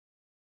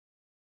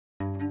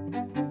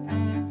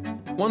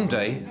One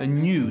day, a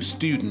new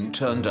student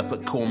turned up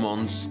at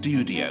Cormon's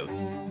studio.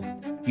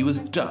 He was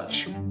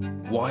Dutch,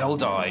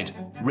 wild-eyed,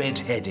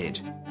 red-headed.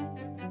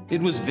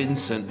 It was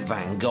Vincent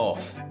van Gogh.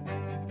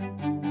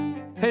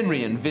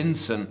 Henry and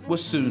Vincent were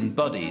soon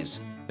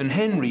buddies, and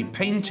Henry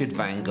painted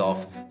Van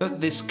Gogh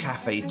at this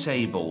cafe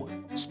table,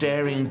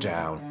 staring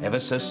down ever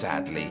so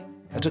sadly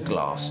at a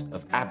glass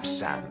of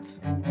absinthe.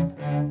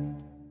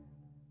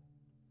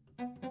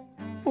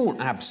 All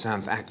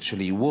absinthe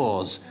actually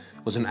was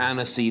an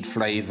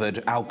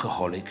aniseed-flavoured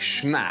alcoholic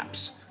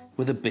schnapps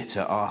with a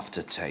bitter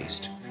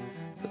aftertaste.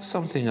 But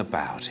something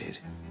about it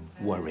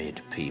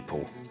worried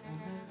people.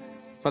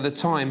 By the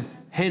time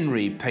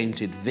Henry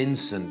painted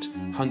Vincent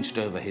hunched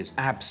over his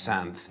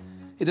absinthe,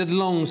 it had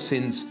long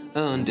since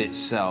earned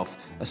itself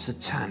a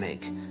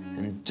satanic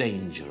and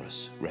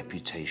dangerous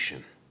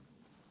reputation.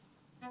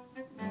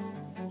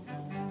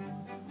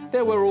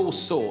 There were all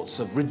sorts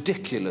of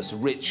ridiculous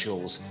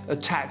rituals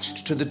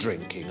attached to the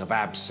drinking of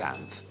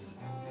absinthe.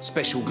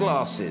 Special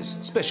glasses,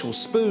 special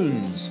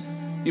spoons.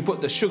 You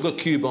put the sugar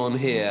cube on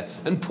here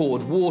and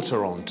poured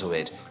water onto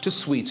it to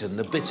sweeten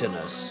the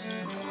bitterness.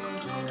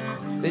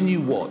 Then you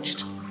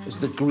watched as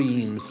the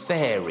green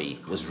fairy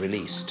was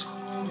released.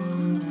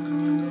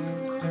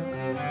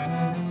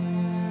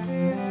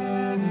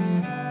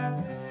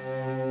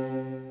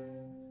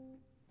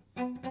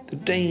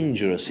 The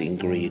dangerous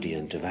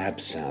ingredient of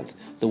absinthe,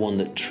 the one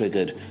that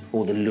triggered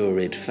all the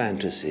lurid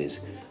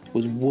fantasies,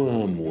 was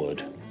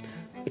wormwood,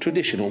 a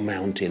traditional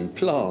mountain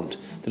plant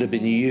that had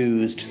been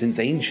used since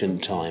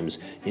ancient times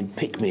in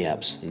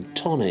pick-me-ups and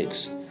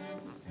tonics.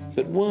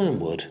 But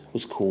wormwood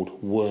was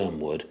called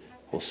wormwood,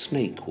 or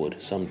snakewood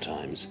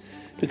sometimes,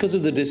 because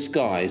of the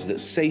disguise that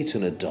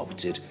Satan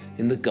adopted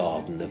in the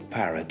Garden of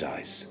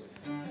Paradise,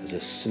 as a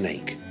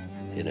snake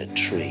in a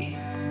tree.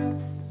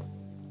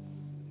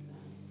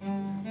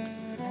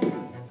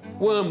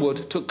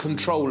 Wormwood took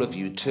control of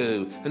you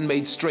too and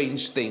made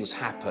strange things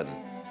happen.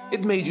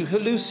 It made you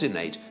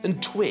hallucinate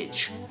and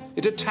twitch.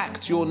 It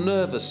attacked your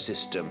nervous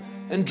system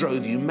and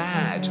drove you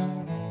mad.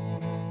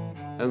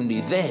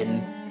 Only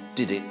then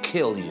did it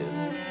kill you.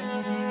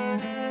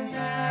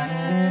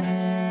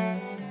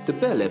 The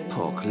Belle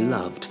Epoque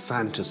loved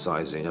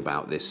fantasizing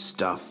about this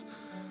stuff.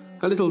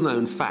 A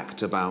little-known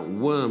fact about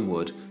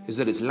wormwood is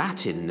that its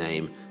Latin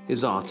name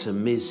is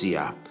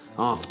Artemisia,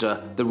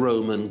 after the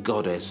Roman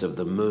goddess of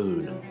the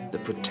moon, the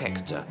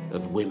protector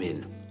of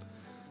women.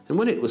 And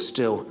when it was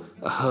still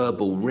a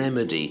herbal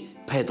remedy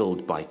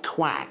peddled by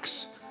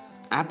quacks,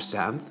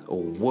 absinthe,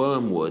 or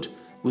wormwood,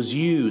 was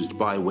used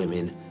by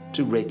women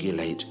to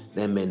regulate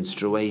their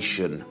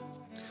menstruation.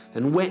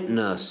 And wet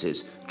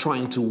nurses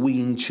trying to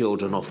wean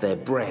children off their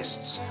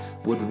breasts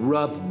would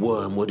rub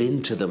wormwood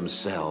into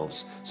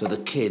themselves so the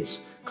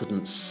kids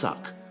couldn't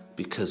suck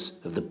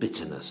because of the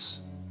bitterness.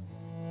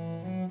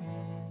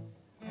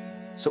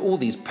 So all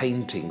these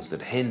paintings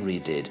that Henry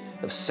did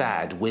of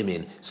sad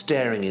women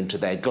staring into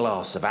their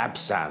glass of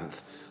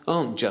absinthe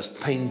aren't just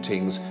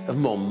paintings of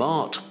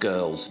Montmartre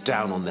girls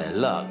down on their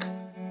luck.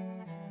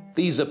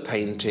 These are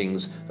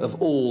paintings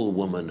of all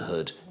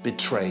womanhood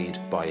betrayed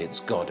by its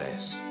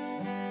goddess,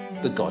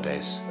 the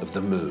goddess of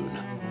the moon.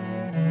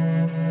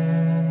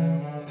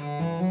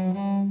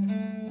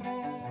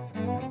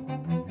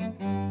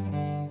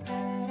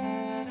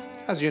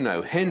 As you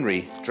know,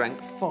 Henry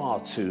drank far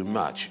too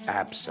much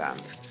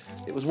absinthe.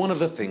 It was one of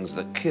the things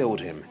that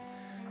killed him.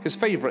 His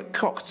favourite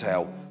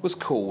cocktail was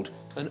called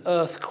an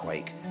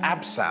earthquake,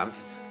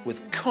 absinthe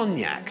with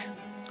cognac.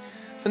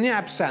 And the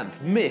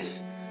absinthe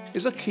myth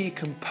is a key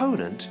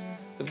component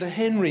of the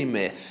Henry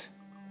myth.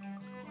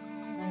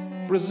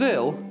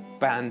 Brazil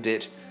banned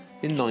it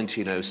in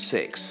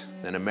 1906,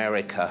 then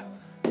America,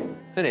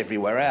 and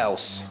everywhere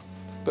else.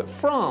 But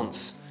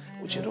France,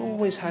 which had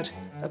always had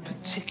a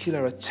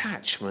particular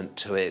attachment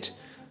to it,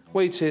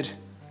 waited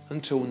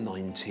until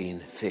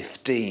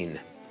 1915.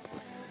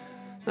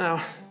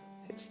 Now,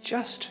 it's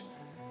just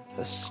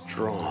a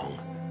strong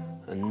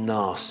and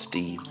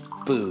nasty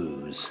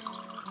booze.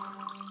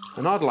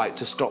 And I'd like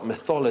to stop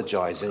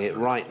mythologizing it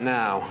right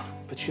now,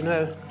 but you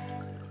know,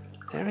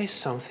 there is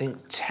something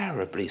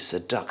terribly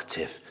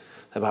seductive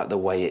about the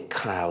way it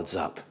clouds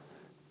up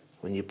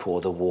when you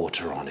pour the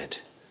water on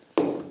it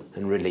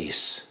and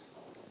release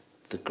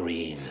the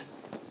green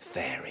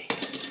fairy.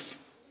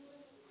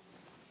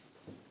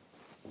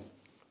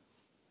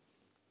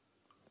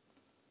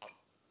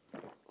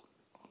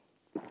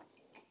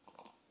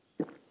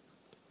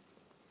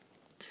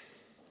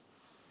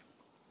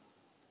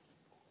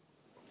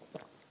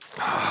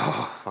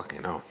 Oh,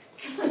 fucking hell.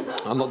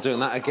 I'm not doing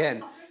that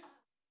again.